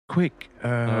quick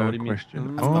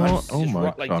question. Oh my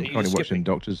like, God, I'm currently watching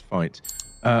Doctors fight.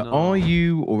 Are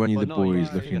you or any of the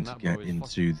boys looking to get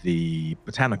into the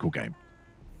botanical game?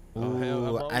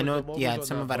 Ooh, I know. Yeah,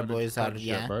 some of our boys are.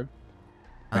 Yeah.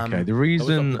 Okay, the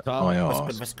reason I ask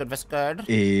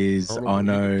is I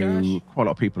know quite a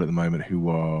lot of people at the moment who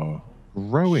are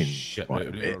growing quite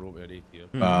a bit,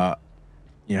 but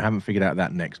you know haven't figured out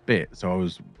that next bit. So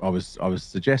I was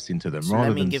suggesting to them, so rather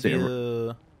let me than give sit.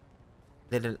 You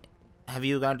little. Have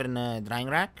you gotten a drying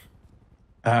rack?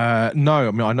 No,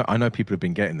 I mean I know people have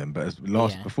been getting them, but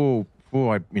before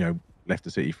I left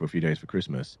the city for a few days for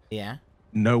Christmas, yeah,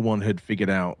 no one had figured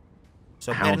out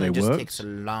how they it just worked. takes a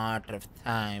lot of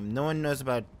time. No one knows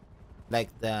about like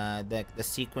the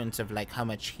sequence of like how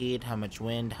much heat, how much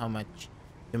wind, how much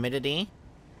humidity.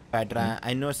 But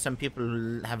I know some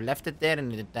people have left it there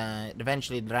and it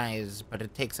eventually dries, but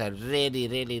it takes a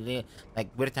really like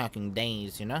we're talking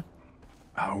days, you know.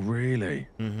 Oh really?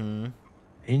 Mm-hmm.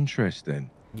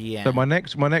 Interesting. Yeah. So my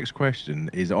next question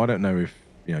is, I don't know if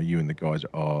you and the guys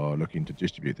are looking to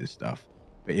distribute this stuff,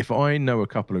 but if I know a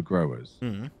couple of growers,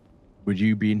 would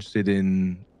you be interested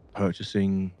in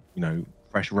purchasing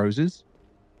fresh roses?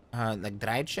 Like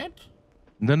dried shit?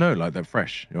 No, like they're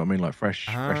fresh. You know what I mean? Like fresh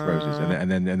roses, and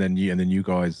then you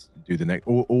guys do the next,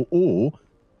 or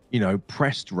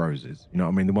pressed roses. You know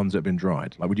what I mean? The ones that have been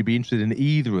dried. Like, would you be interested in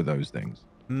either of those things?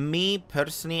 Me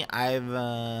personally, I've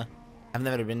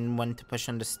never been one to push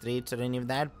on the streets or any of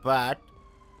that, but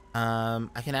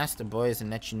I can ask the boys and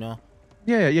let you know.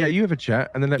 Yeah, you have a chat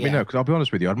and then let me know, because I'll be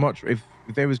honest with you, I'd much if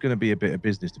there was going to be a bit of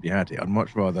business to be had here, I'd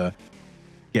much rather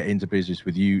get into business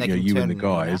with you, like you and the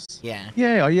guys. Yeah,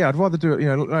 I'd rather do it,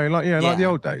 like the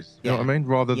old days. You know what I mean?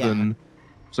 Rather than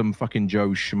some fucking Joe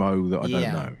Schmo that I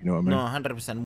don't know. You know what I mean? No, 100%.